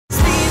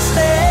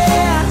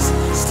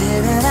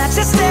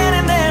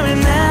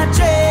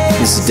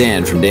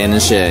Dan from Dan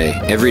and Shay.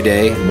 Every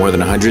day, more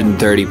than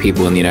 130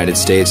 people in the United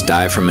States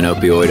die from an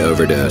opioid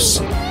overdose.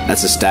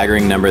 That's a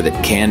staggering number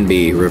that can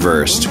be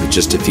reversed with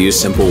just a few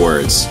simple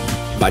words.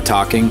 By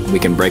talking, we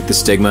can break the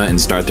stigma and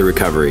start the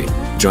recovery.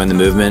 Join the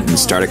movement and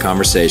start a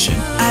conversation.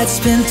 I'd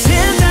spend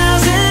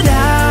 10,000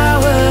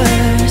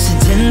 hours,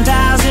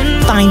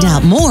 10,000. Find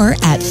out more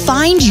at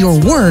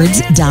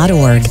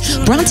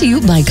findyourwords.org. Brought to you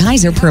by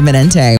Kaiser Permanente.